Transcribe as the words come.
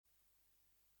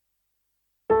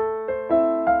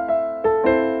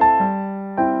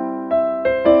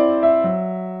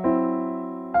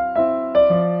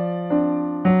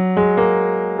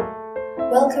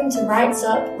to Rights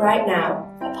Up Right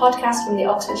Now, a podcast from the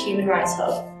Oxford Human Rights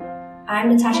Hub. I'm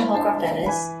Natasha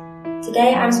Holcroft-Dennis.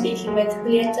 Today I'm speaking with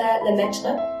Julieta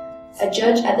Lemaitre, a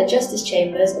judge at the Justice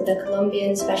Chambers of the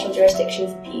Colombian Special Jurisdiction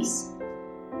for Peace.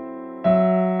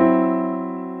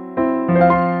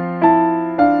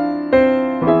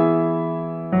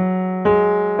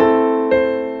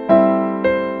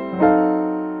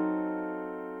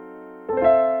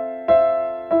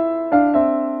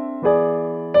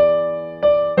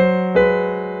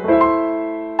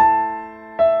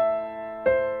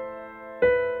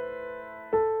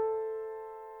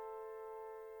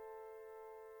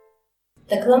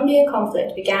 The Colombian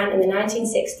conflict began in the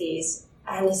 1960s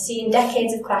and has seen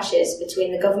decades of clashes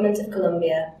between the government of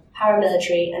Colombia,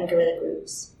 paramilitary and guerrilla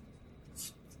groups.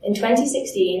 In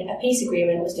 2016, a peace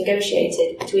agreement was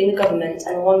negotiated between the government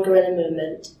and one guerrilla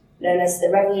movement known as the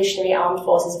Revolutionary Armed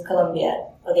Forces of Colombia,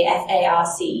 or the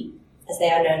FARC, as they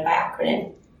are known by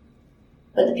acronym.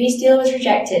 But the peace deal was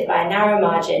rejected by a narrow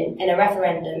margin in a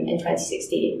referendum in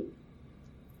 2016.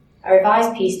 A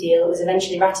revised peace deal was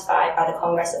eventually ratified by the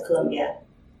Congress of Colombia.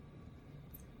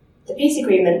 The peace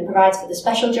agreement provides for the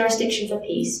Special Jurisdiction for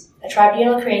Peace, a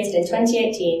tribunal created in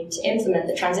 2018 to implement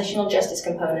the transitional justice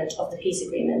component of the peace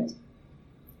agreement.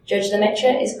 Judge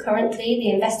Lemaitre is currently the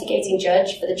investigating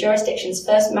judge for the jurisdiction's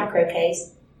first macro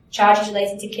case, charges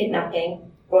related to kidnapping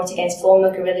brought against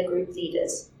former guerrilla group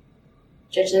leaders.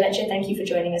 Judge Lemaitre, thank you for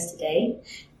joining us today.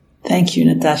 Thank you,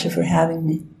 Natasha, for having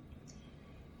me.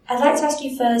 I'd like to ask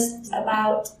you first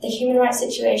about the human rights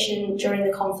situation during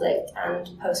the conflict and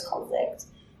post-conflict.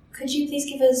 Could you please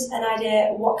give us an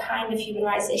idea what kind of human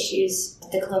rights issues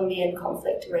did the Colombian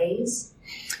conflict raise?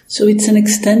 So it's an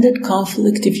extended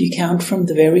conflict if you count from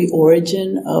the very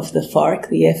origin of the FARC,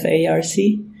 the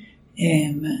FARC.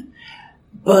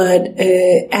 But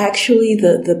actually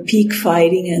the peak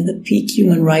fighting and the peak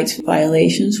human rights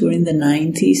violations were in the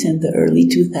 90s and the early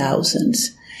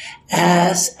 2000s.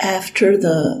 As after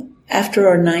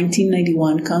our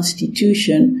 1991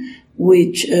 Constitution,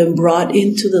 which brought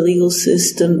into the legal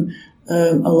system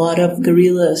a lot of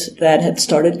guerrillas that had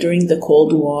started during the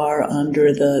Cold War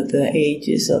under the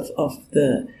aegis of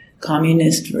the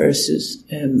communist versus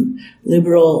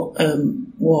liberal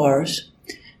wars.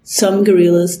 Some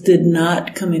guerrillas did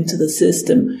not come into the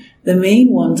system. The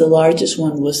main one, the largest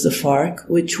one, was the FARC,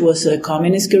 which was a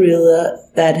communist guerrilla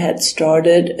that had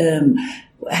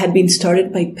been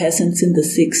started by peasants in the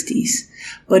 60s.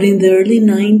 But in the early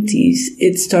 90s,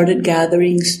 it started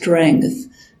gathering strength,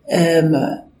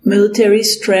 military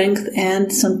strength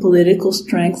and some political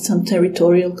strength, some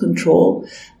territorial control.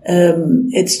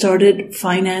 It started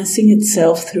financing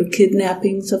itself through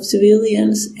kidnappings of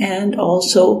civilians and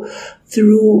also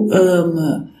through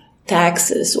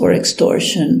taxes or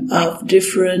extortion of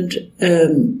different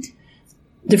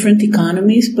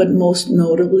economies, but most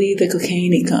notably the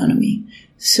cocaine economy.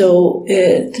 So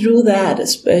through that,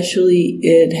 especially,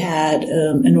 it had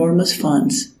enormous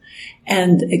funds,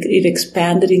 and it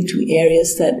expanded into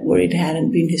areas where it hadn't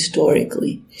been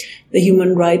historically. The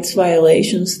human rights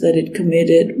violations that it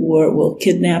committed were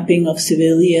kidnapping of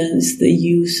civilians, the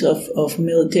use of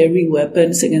military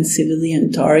weapons against civilian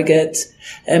targets,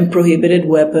 and prohibited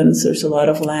weapons. There's a lot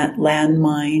of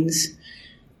landmines,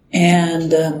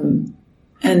 and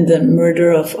the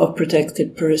murder of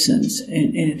protected persons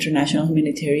in international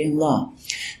humanitarian law.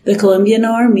 The Colombian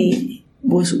army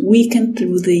was weakened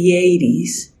through the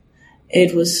 80s.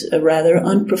 It was a rather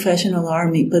unprofessional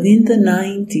army, but in the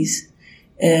 90s,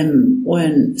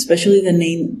 especially the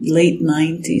late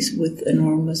 90s, with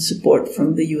enormous support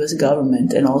from the U.S.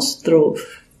 government and also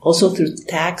through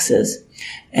taxes,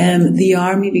 the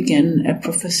army began a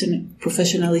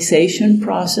professionalization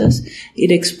process.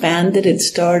 It expanded. It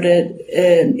started.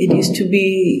 It used to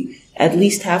be at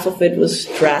least half of it was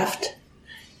draft,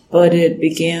 but it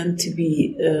began to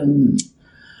be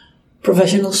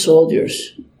professional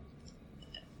soldiers.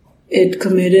 It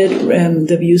committed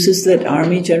the abuses that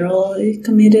army generally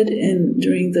committed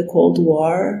during the Cold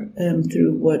War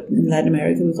through what in Latin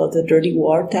America we call the dirty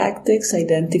war tactics,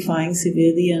 identifying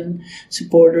civilian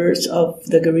supporters of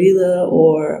the guerrilla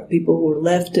or people who were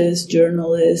leftist,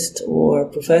 journalists or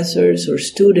professors or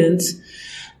students,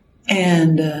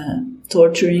 and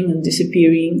torturing and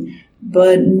disappearing.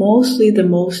 But mostly the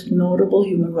most notable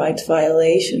human rights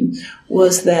violation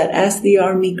was that as the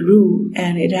army grew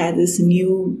and it had this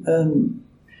new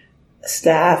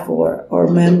staff or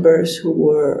members who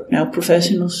were now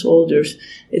professional soldiers,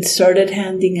 it started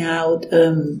handing out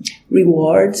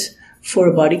rewards for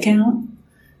a body count.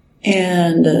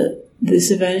 And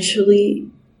this eventually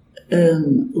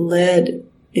led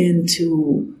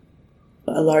into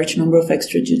a large number of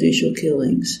extrajudicial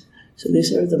killings. So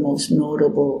these are the most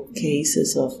notable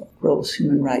cases of gross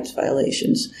human rights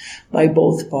violations by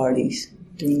both parties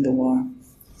during the war.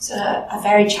 So a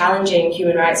very challenging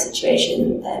human rights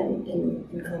situation then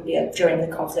in Colombia during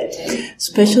the conflict.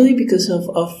 Especially because of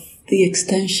the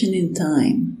extension in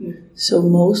time. Mm. So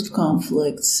most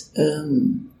conflicts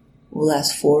will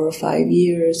last 4 or 5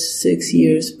 years, 6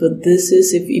 years, but this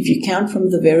is, if you count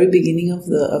from the very beginning of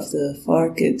the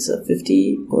FARC, it's a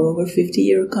 50 or over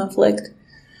 50-year conflict.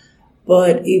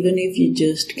 But even if you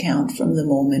just count from the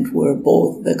moment where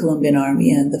both the Colombian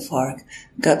army and the FARC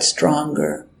got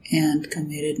stronger and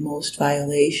committed most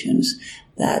violations,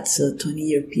 that's a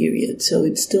 20-year period. So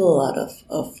it's still a lot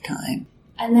of time.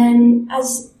 And then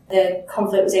as the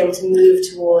conflict was able to move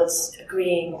towards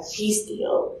agreeing a peace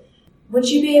deal, would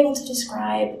you be able to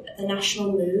describe the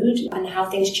national mood and how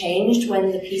things changed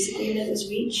when the peace agreement was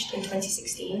reached in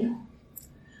 2016?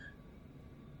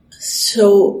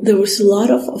 So there was a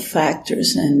lot of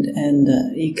factors, and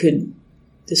you could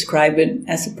describe it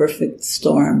as a perfect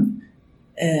storm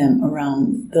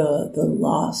around the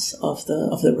loss of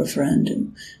the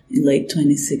referendum in late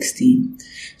 2016.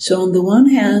 So on the one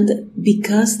hand,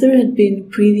 because there had been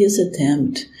a previous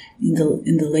attempt in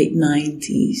the late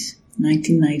 90s,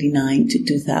 1999 to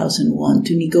 2001,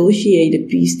 to negotiate a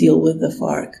peace deal with the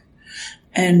FARC.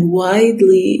 And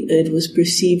widely it was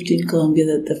perceived in Colombia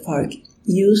that the FARC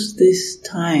used this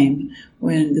time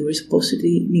when they were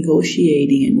supposedly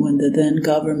negotiating and when the then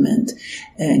government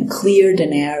cleared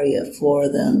an area for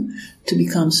them to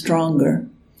become stronger.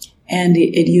 And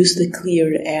it used the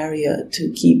cleared area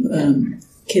to keep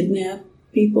kidnapped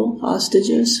people,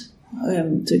 hostages,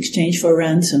 to exchange for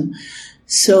ransom.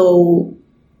 So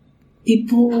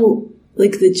people,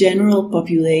 like the general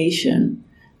population,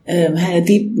 had a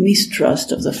deep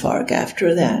mistrust of the FARC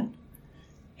after that.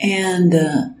 And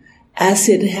as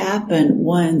it happened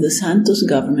when the Santos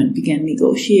government began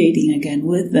negotiating again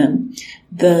with them,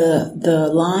 the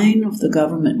line of the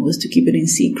government was to keep it in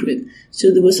secret.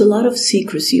 So there was a lot of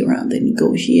secrecy around the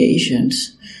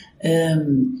negotiations.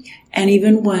 And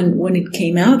even when it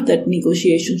came out that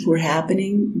negotiations were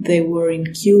happening, they were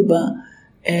in Cuba,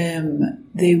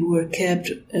 they were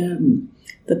kept,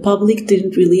 the public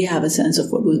didn't really have a sense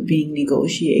of what was being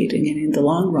negotiated, and in the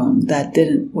long run, that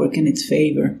didn't work in its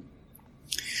favor.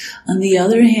 On the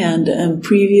other hand,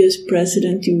 previous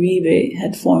President Uribe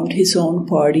had formed his own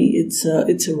party. It's a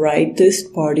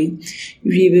rightist party.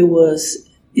 Uribe was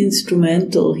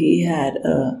instrumental. He had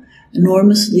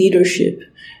enormous leadership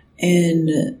in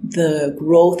the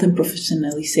growth and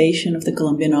professionalization of the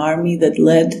Colombian army that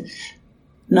led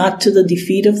not to the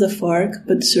defeat of the FARC,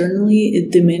 but certainly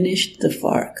it diminished the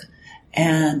FARC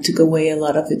and took away a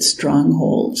lot of its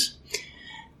strongholds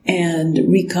and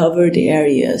recovered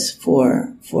areas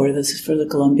for the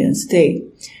Colombian state.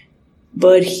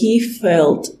 But he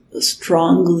felt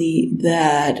strongly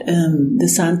that the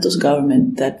Santos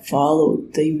government that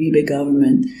followed the Uribe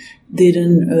government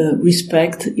didn't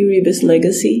respect Uribe's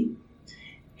legacy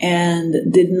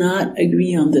and did not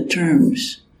agree on the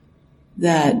terms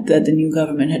that the new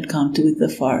government had come to with the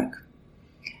FARC.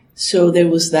 So there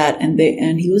was that,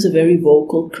 and he was a very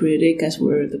vocal critic, as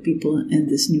were the people in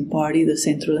this new party, the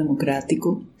Centro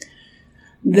Democrático.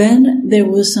 Then there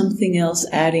was something else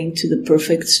adding to the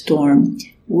perfect storm,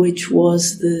 which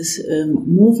was this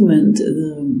movement,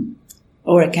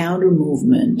 or a counter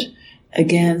movement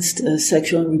against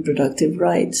sexual and reproductive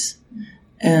rights,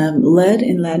 led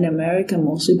in Latin America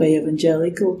mostly by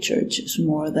evangelical churches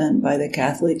more than by the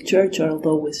Catholic Church,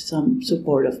 although with some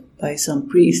support by some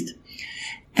priests.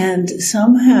 And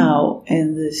somehow,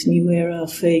 in this new era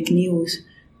of fake news,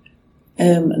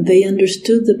 they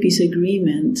understood the peace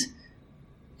agreement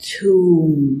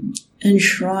to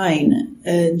enshrine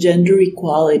gender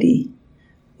equality,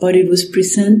 but it was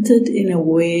presented in a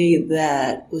way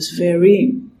that was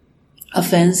very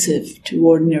offensive to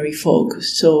ordinary folk.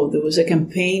 So there was a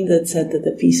campaign that said that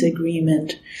the peace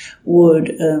agreement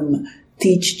would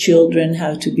teach children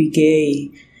how to be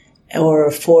gay,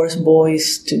 or force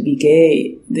boys to be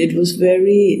gay. It was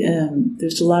very,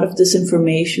 there's a lot of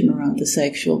disinformation around the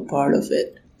sexual part of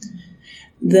it.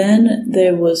 Then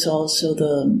there was also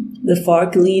the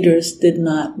FARC leaders did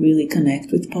not really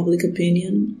connect with public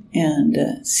opinion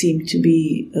and seemed to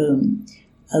be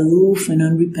aloof and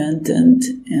unrepentant.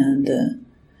 And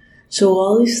so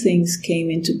all these things came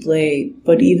into play.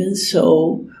 But even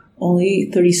so, only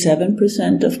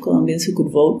 37% of Colombians who could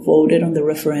vote voted on the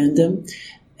referendum.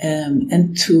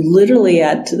 And to literally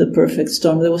add to the perfect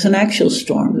storm, there was an actual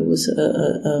storm. There was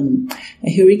a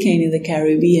hurricane in the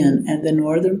Caribbean, and the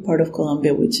northern part of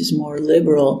Colombia, which is more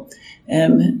liberal,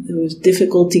 there was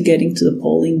difficulty getting to the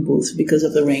polling booths because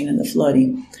of the rain and the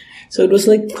flooding. So it was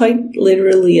like quite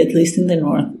literally, at least in the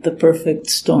north, the perfect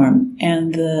storm.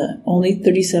 And only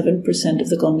 37% of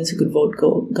the Colombians who could vote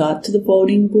got to the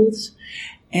voting booths.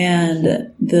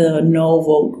 And the no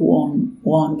vote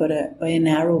won by a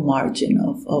narrow margin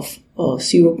of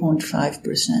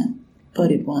 0.5%.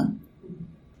 But it won.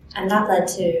 And that led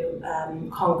to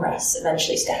Congress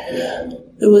eventually stepping in.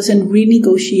 There was a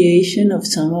renegotiation of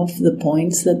some of the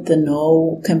points that the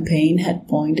no campaign had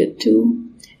pointed to.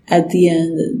 At the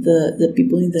end, the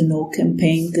people in the no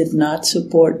campaign did not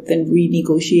support the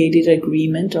renegotiated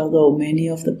agreement, although many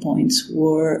of the points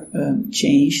were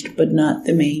changed, but not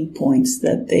the main points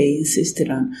that they insisted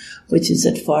on, which is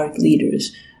that FARC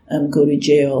leaders go to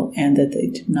jail and that they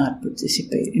do not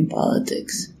participate in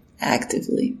politics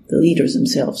actively. The leaders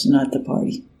themselves, not the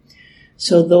party.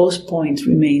 So those points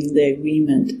remained in the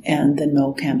agreement, and the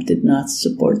no camp did not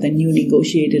support the new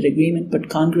negotiated agreement, but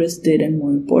Congress did, and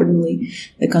more importantly,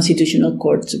 the Constitutional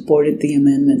Court supported the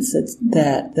amendments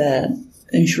that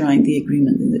enshrined the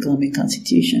agreement in the Colombian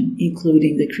Constitution,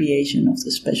 including the creation of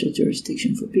the special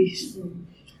jurisdiction for peace.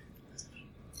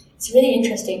 It's really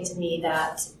interesting to me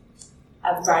that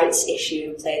a rights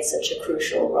issue played such a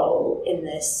crucial role in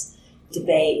this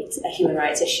debate, a human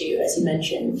rights issue, as you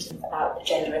mentioned, about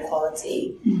gender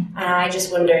equality. And I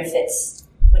just wonder if it's,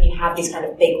 when you have these kind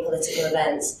of big political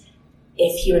events,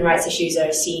 if human rights issues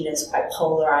are seen as quite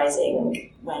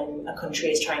polarizing when a country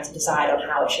is trying to decide on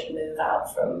how it should move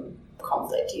out from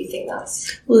conflict. Do you think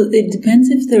that's... Well, it depends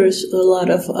if there's a lot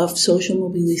of social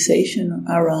mobilization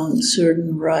around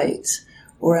certain rights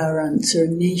or around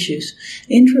certain issues.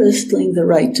 Interestingly, the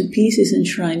right to peace is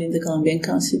enshrined in the Colombian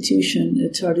Constitution.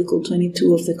 It's Article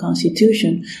 22 of the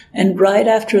Constitution. And right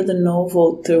after the no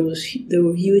vote, there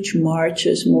were huge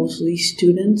marches, mostly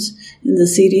students in the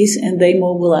cities, and they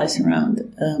mobilized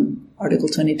around Article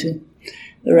 22,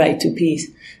 the right to peace.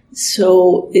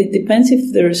 So it depends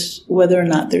whether or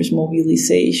not there's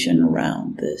mobilization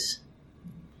around this.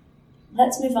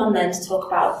 Let's move on then to talk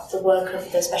about the work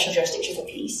of the Special Jurisdiction for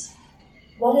Peace.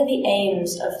 What are the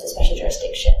aims of the special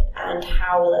jurisdiction, and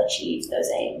how will it achieve those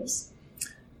aims?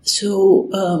 So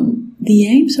the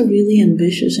aims are really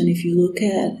ambitious, and if you look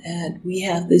at we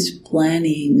have this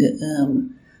planning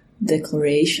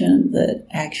declaration that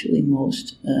actually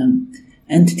most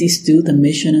entities do, the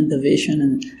mission and the vision.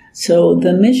 And so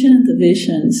the mission and the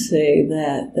vision say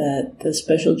that the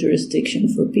special jurisdiction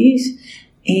for peace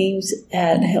aims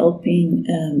at helping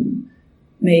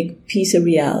make peace a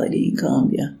reality in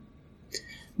Colombia.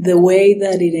 The way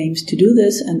that it aims to do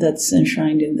this, and that's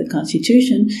enshrined in the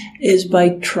Constitution, is by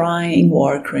trying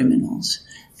war criminals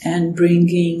and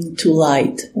bringing to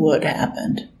light what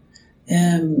happened.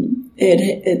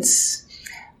 It's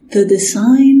the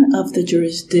design of the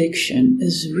jurisdiction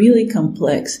is really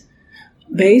complex,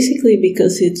 basically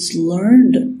because it's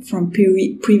learned from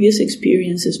previous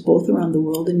experiences both around the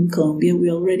world and in Colombia. We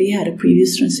already had a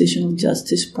previous transitional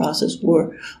justice process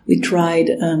where we tried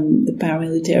the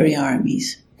paramilitary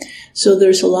armies. So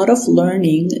there's a lot of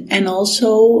learning, and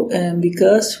also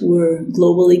because we're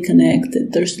globally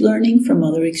connected, there's learning from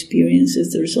other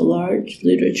experiences. There's a large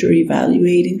literature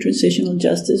evaluating transitional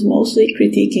justice, mostly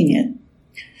critiquing it.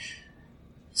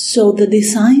 So the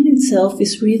design itself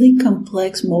is really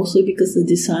complex, mostly because the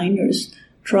designers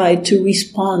try to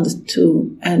respond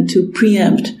to and to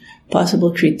preempt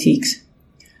possible critiques.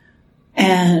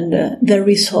 And the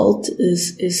result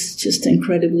is just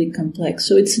incredibly complex.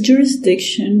 So it's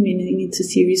jurisdiction, meaning it's a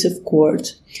series of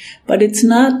courts, but it's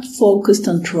not focused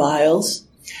on trials.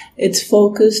 It's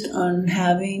focused on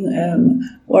having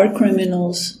war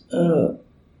criminals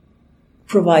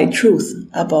provide truth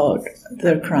about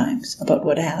their crimes, about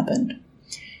what happened.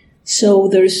 So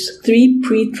there's 3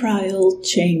 pre-trial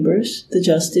chambers, the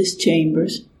justice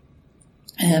chambers.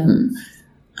 I'm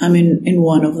in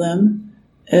one of them.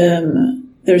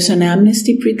 There's an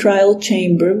amnesty pretrial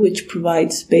chamber, which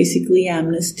provides basically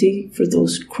amnesty for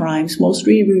those crimes,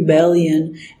 mostly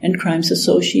rebellion and crimes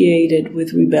associated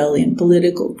with rebellion,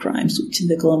 political crimes, which in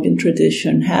the Colombian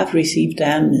tradition have received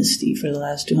amnesty for the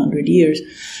last 200 years.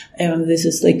 This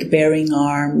is like bearing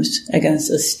arms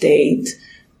against a state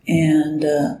and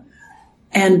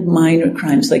minor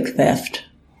crimes like theft.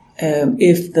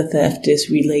 If the theft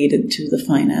is related to the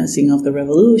financing of the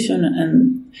revolution.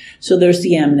 And so there's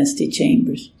the amnesty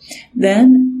chambers.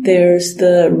 Then there's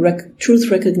the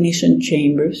truth recognition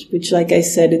chambers, which, like I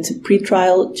said, it's a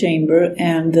pretrial chamber,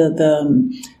 and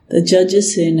the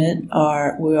judges in it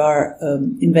are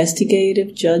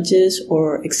investigative judges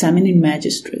or examining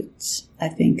magistrates, I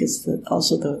think is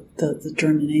also the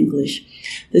term in English.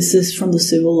 This is from the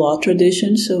civil law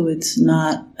tradition, so it's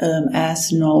not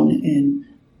as known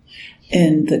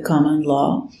in the common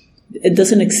law, it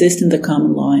doesn't exist in the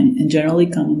common law, and generally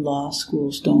common law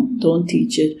schools don't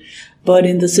teach it. But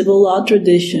in the civil law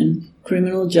tradition,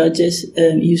 criminal judges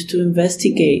used to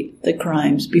investigate the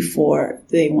crimes before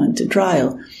they went to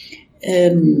trial.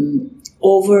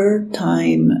 Over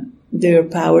time, their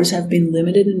powers have been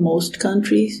limited in most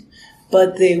countries,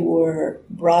 but they were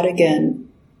brought again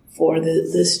for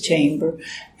this chamber.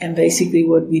 And basically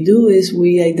what we do is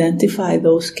we identify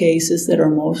those cases that are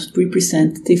most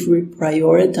representative, we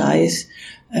prioritize,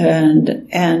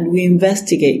 and we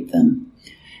investigate them.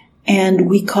 And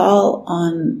we call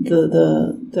on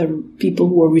the people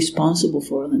who are responsible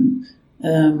for them.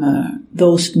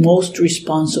 Those most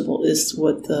responsible is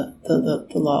what the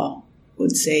law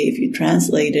would say if you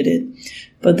translated it.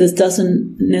 But this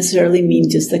doesn't necessarily mean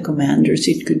just the commanders.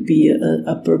 It could be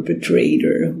a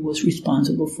perpetrator who was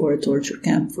responsible for a torture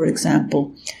camp, for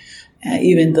example,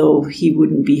 even though he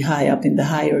wouldn't be high up in the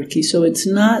hierarchy. So it's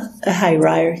not a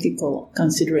hierarchical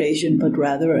consideration, but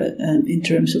rather in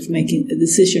terms of making a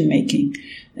decision-making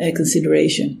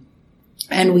consideration.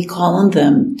 And we call on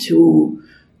them to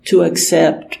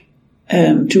accept,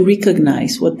 to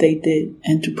recognize what they did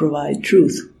and to provide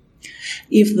truth.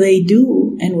 If they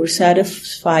do, and we're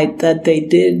satisfied that they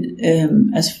did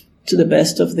as to the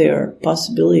best of their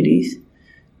possibilities,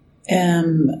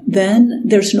 then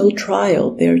there's no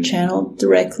trial. They're channeled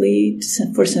directly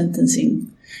for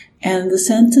sentencing. And the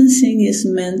sentencing is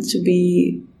meant to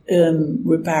be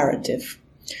reparative.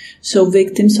 So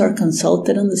victims are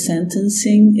consulted on the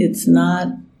sentencing. It's not,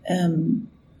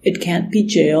 it can't be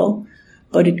jail,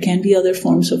 but it can be other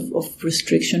forms of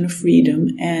restriction of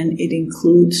freedom, and it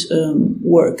includes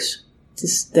works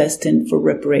destined for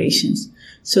reparations.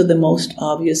 So the most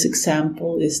obvious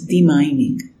example is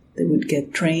demining. They would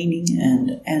get training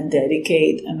and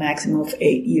dedicate a maximum of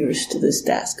 8 years to this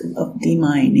task of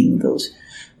demining those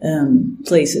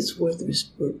places where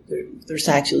there's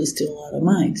actually still a lot of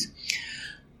mines.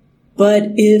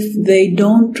 But if they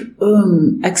don't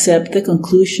accept the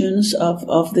conclusions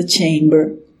of the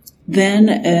chamber, then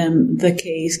the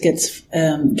case gets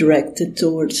directed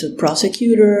towards a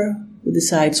prosecutor who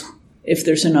decides if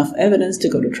there's enough evidence to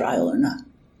go to trial or not.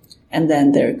 And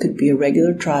then there could be a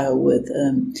regular trial with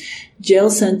jail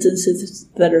sentences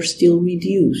that are still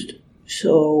reduced.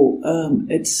 So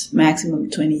it's maximum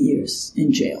 20 years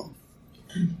in jail.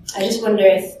 I just wonder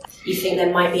if you think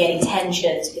there might be any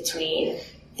tensions between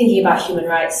thinking about human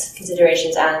rights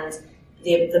considerations and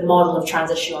the model of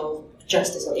transitional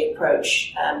justice, or the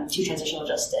approach to transitional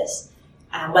justice,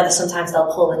 and whether sometimes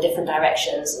they'll pull in different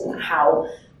directions, and how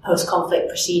post-conflict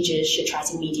procedures should try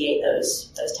to mediate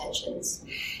those tensions.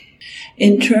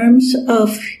 In terms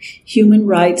of human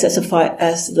rights as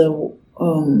the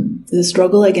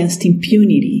struggle against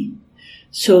impunity,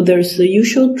 so there's the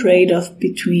usual trade-off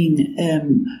between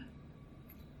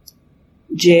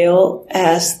jail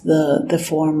as the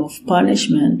form of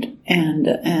punishment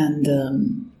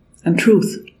and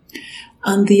truth.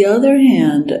 On the other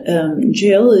hand,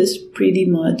 jail is pretty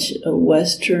much a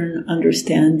Western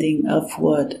understanding of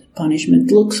what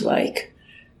punishment looks like.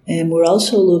 And we're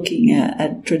also looking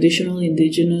at traditional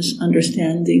indigenous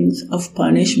understandings of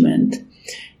punishment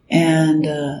and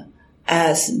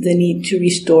as the need to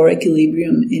restore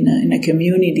equilibrium in a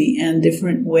community and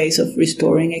different ways of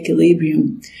restoring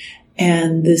equilibrium.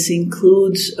 And this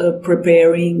includes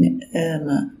preparing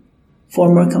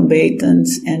former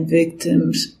combatants and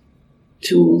victims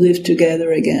to live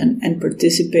together again and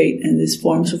participate in these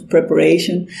forms of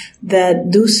preparation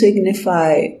that do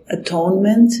signify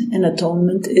atonement, and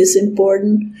atonement is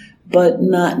important, but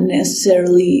not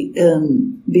necessarily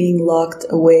being locked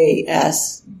away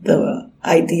as the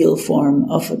ideal form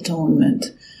of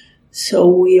atonement. So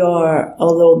we are,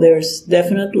 although there's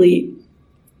definitely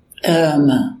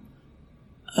a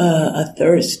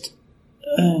thirst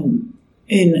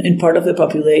in part of the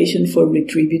population for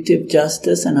retributive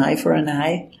justice, an eye for an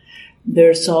eye,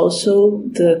 there's also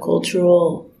the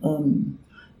cultural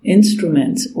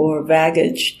instruments or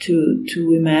baggage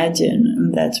to imagine,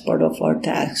 and that's part of our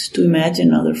task, to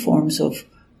imagine other forms of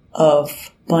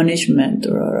punishment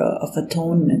or of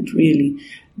atonement, really,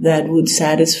 that would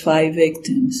satisfy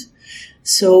victims.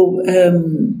 So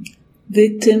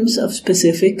victims of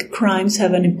specific crimes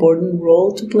have an important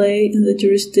role to play in the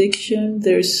jurisdiction.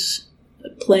 There's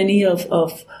plenty of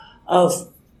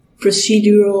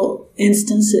procedural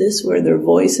instances where their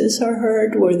voices are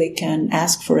heard, where they can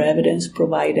ask for evidence,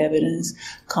 provide evidence,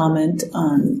 comment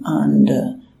on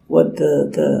what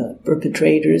the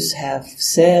perpetrators have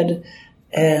said.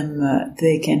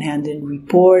 They can hand in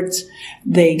reports.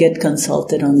 They get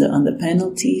consulted on the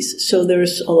penalties. So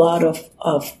there's a lot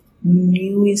of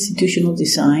new institutional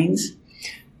designs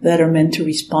that are meant to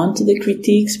respond to the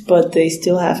critiques, but they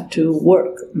still have to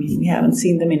work. I mean, we haven't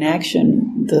seen them in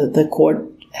action. The court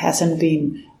hasn't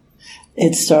been,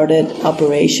 it started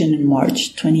operation in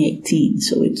March 2018,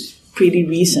 so it's pretty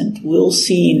recent. We'll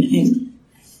see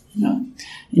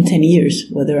in 10 years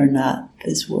whether or not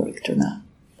this worked or not.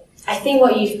 I think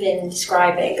what you've been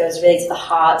describing goes really to the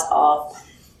heart of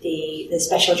the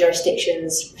special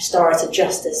jurisdictions restorative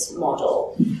justice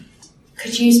model.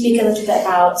 Could you speak a little bit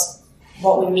about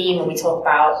what we mean when we talk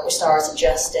about restorative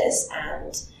justice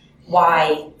and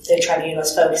why the tribunal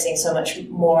is focusing so much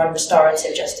more on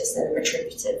restorative justice than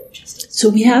retributive justice? So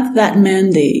we have that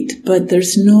mandate, but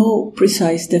there's no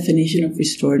precise definition of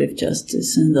restorative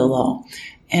justice in the law.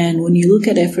 And when you look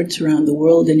at efforts around the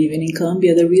world and even in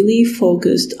Colombia, they're really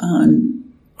focused on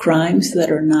crimes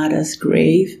that are not as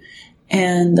grave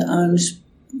and on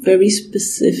very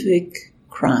specific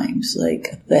crimes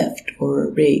like theft or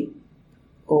rape.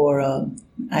 Or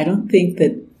I don't think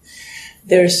that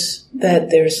there's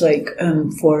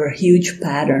for huge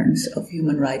patterns of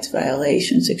human rights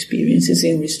violations experiences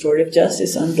in restorative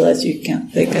justice unless you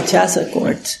count the cachaça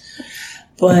courts.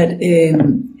 But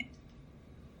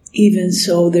even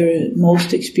so, they're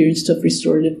most experienced of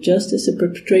restorative justice. The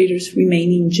perpetrators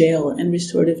remain in jail, and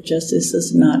restorative justice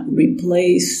does not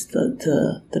replace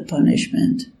the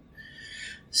punishment.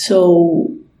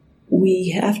 So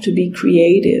we have to be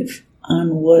creative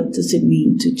on what does it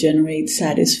mean to generate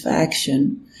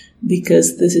satisfaction,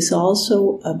 because this is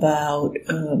also about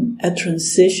a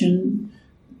transition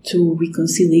to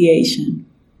reconciliation.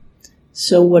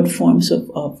 So what forms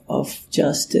of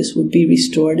justice would be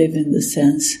restorative in the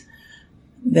sense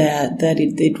that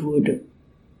it would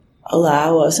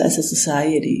allow us as a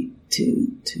society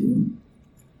to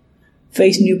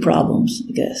face new problems,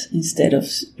 I guess, instead of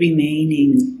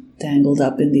remaining tangled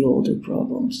up in the older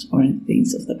problems or in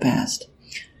things of the past.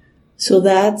 So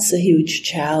that's a huge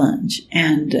challenge,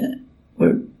 and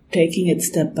we're taking it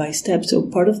step by step. So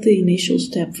part of the initial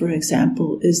step, for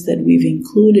example, is that we've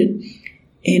included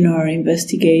in our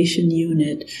investigation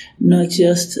unit not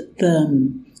just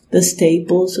the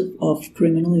staples of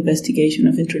criminal investigation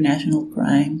of international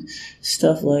crime,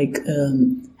 stuff like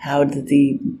how did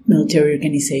the military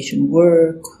organization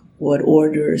work, what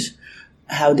orders,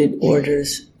 how did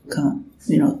orders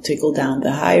trickle down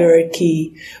the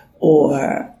hierarchy,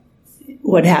 or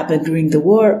what happened during the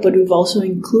war, but we've also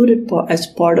included as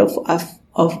part of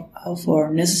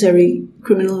our necessary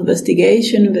criminal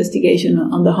investigation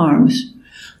on the harms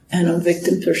and on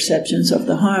victim perceptions of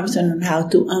the harms and on how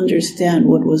to understand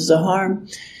what was the harm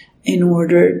in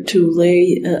order to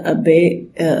lay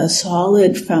a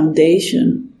solid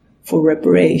foundation for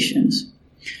reparations.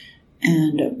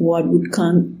 And what would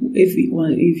if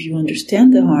you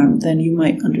understand the harm, then you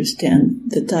might understand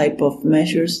the type of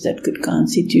measures that could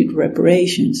constitute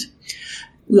reparations.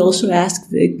 We also ask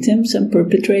victims and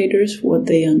perpetrators what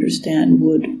they understand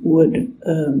would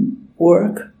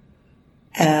work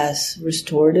as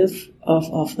restorative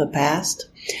of the past.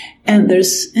 And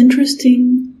there's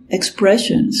interesting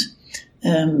expressions.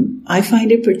 I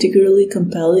find it particularly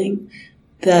compelling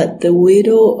that the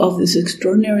widow of this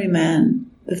extraordinary man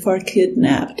the FARC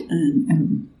kidnapped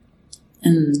in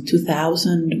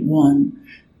 2001,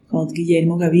 called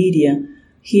Guillermo Gaviria.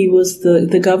 He was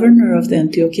the governor of the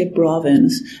Antioquia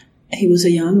province. He was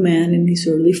a young man in his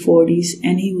early 40s,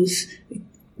 and he was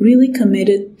really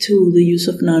committed to the use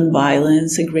of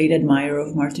nonviolence, a great admirer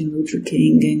of Martin Luther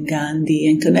King and Gandhi,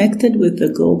 and connected with the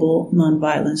global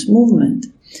nonviolence movement.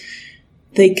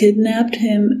 They kidnapped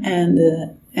him and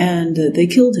they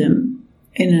killed him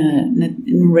in a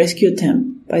rescue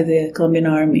attempt by the Colombian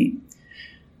army.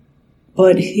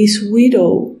 But his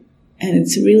widow, and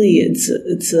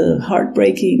it's a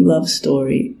heartbreaking love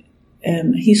story.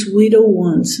 His widow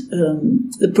wants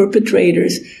the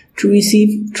perpetrators to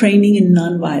receive training in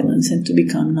nonviolence and to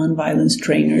become nonviolence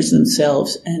trainers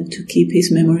themselves and to keep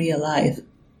his memory alive.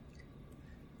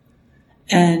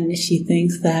 And she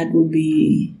thinks that would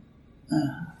be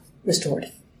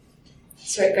restorative.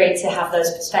 It's very great to have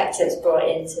those perspectives brought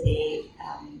into the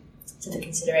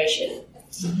consideration.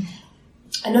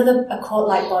 Mm-hmm. A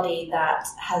court-like body that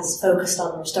has focused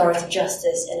on restorative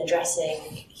justice in addressing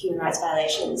human rights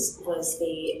violations was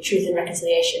the Truth and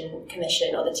Reconciliation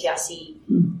Commission, or the TRC,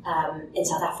 in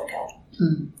South Africa,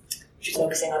 which is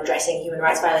focusing on addressing human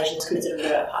rights violations committed under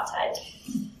apartheid.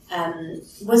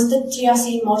 Was the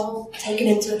TRC model taken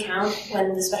into account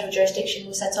when the special jurisdiction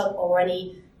was set up, or were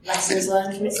any lessons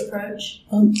learned from its approach?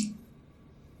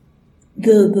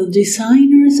 The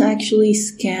designers actually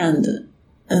scanned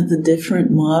the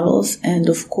different models, and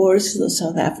of course the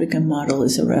South African model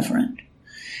is a referent.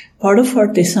 part of our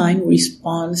design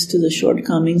responds to the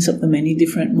shortcomings of the many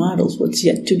different models. What's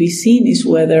yet to be seen is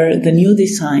whether the new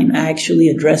design actually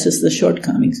addresses the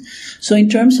shortcomings. So in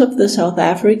terms of the South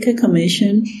Africa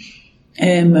Commission,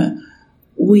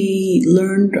 we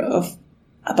learned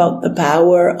about the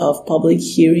power of public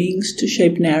hearings to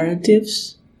shape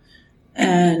narratives.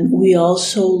 And we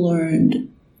also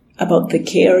learned about the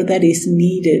care that is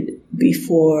needed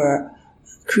before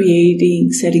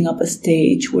setting up a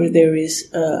stage where there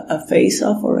is a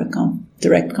face-off or a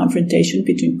direct confrontation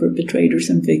between perpetrators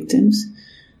and victims.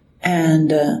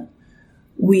 And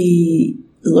we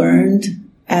learned,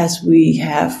 as we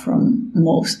have from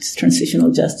most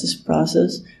transitional justice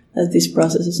process, that these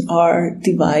processes are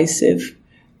divisive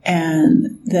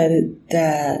and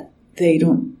that they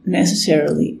don't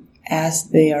necessarily,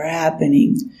 as they are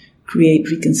happening, create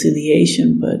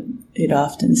reconciliation, but it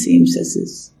often seems as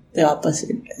if the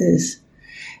opposite is.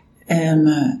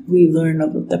 We learn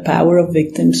about the power of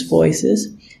victims' voices,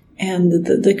 and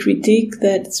the critique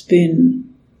that's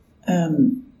been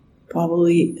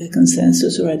probably a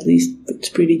consensus, or at least it's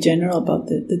pretty general about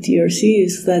the TRC,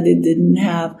 is that it didn't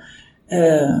have,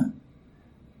 there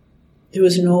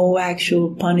was no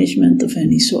actual punishment of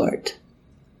any sort.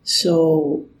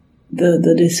 So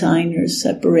the designers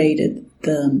separated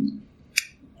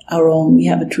we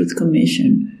have a truth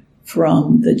commission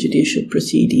from the judicial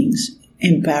proceedings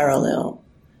in parallel.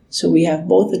 So we have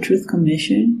both the Truth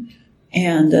Commission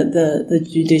and the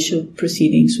judicial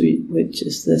proceedings, which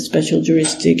is the special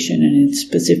jurisdiction, and it's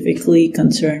specifically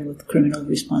concerned with criminal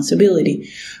responsibility,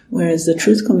 whereas the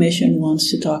Truth Commission wants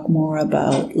to talk more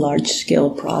about large-scale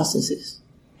processes.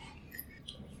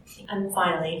 And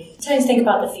finally, turning to think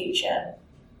about the future,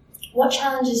 what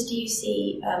challenges do you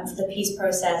see for the peace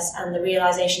process and the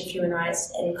realization of human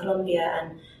rights in Colombia,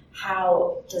 and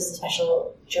how does the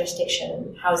special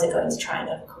jurisdiction, how is it going to try and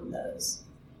overcome those?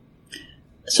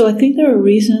 So I think there are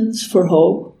reasons for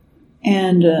hope,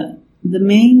 and the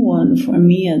main one, for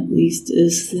me at least,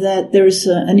 is that there's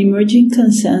an emerging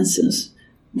consensus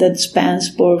that spans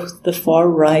both the far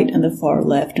right and the far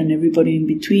left and everybody in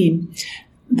between,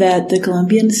 that the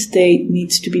Colombian state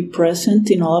needs to be present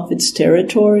in all of its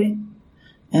territory.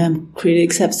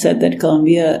 Critics have said that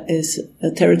Colombia is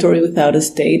a territory without a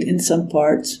state in some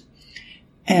parts,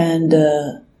 and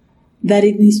that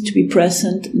it needs to be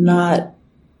present not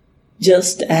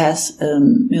just as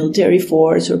military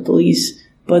force or police,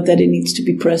 but that it needs to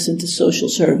be present as social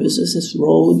services, as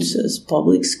roads, as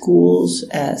public schools,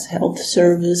 as health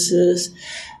services,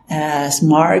 as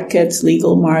markets,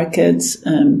 legal markets.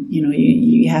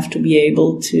 You have to be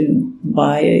able to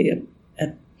buy a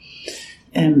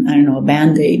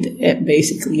Band-Aid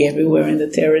basically everywhere in the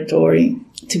territory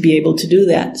to be able to do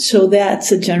that. So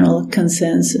that's a general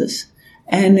consensus.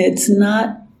 And it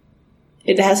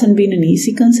hasn't been an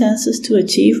easy consensus to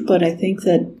achieve, but I think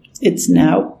that it's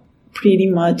now pretty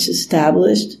much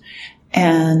established.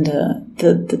 And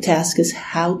the task is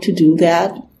how to do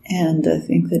that. And I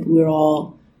think that we're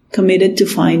all committed to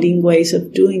finding ways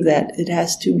of doing that. It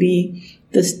has to be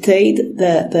the state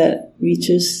that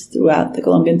reaches throughout the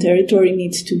Colombian territory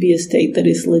needs to be a state that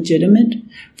is legitimate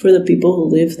for the people who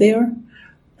live there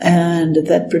and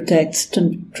that protects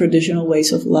traditional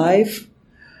ways of life,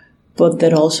 but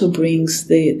that also brings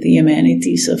the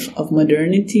amenities of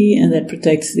modernity and that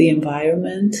protects the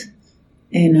environment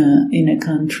in a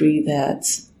country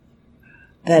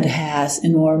that has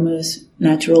enormous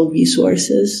natural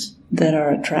resources that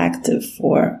are attractive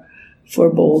for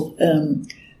both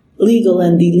legal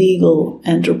and illegal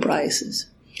enterprises.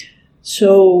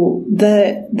 So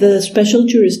the special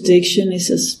jurisdiction is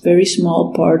a very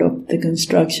small part of the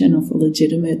construction of a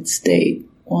legitimate state,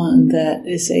 one that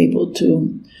is able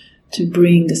to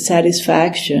bring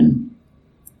satisfaction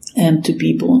to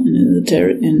people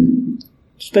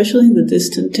especially in the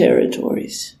distant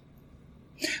territories.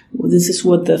 Well, this is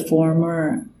what the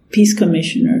former peace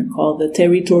commissioner called the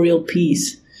territorial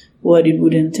peace, what it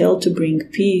would entail to bring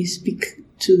peace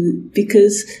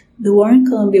because the war in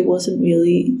Colombia wasn't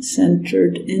really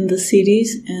centered in the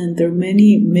cities, and there are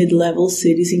many mid-level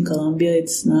cities in Colombia.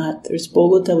 There's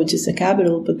Bogota, which is the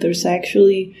capital, but there's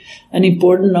actually an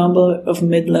important number of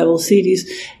mid-level cities.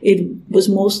 It was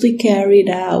mostly carried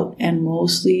out and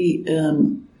mostly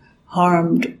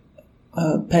harmed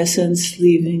peasants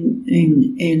living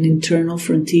in internal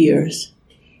frontiers.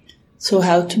 So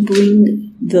how to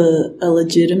bring a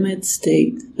legitimate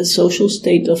state, a social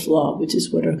state of law, which is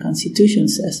what our Constitution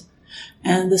says.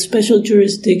 And the special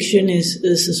jurisdiction is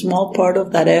a small part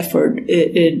of that effort.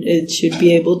 It should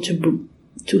be able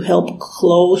to help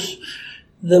close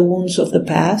the wounds of the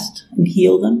past and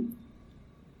heal them.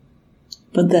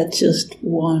 But that's just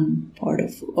one part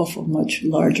of a much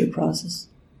larger process.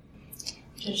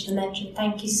 Judge Dimension,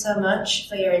 thank you so much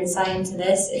for your insight into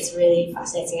this. It's really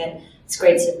fascinating, and it's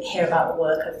great to hear about the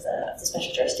work of the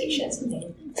special jurisdictions.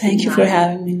 Thank you for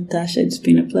having me, Natasha. It's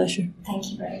been a pleasure.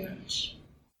 Thank you very much.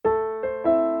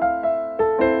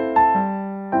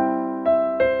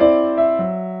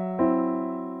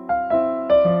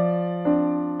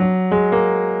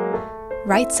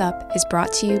 Rights Up is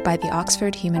brought to you by the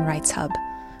Oxford Human Rights Hub.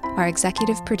 Our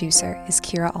executive producer is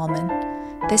Kira Allman.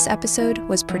 This episode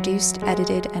was produced,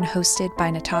 edited, and hosted by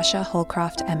Natasha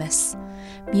Holcroft Emmis.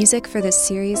 Music for this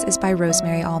series is by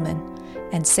Rosemary Allman,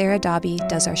 and Sarah Dobby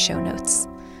does our show notes.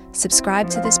 Subscribe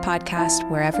to this podcast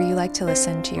wherever you like to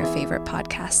listen to your favorite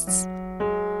podcasts.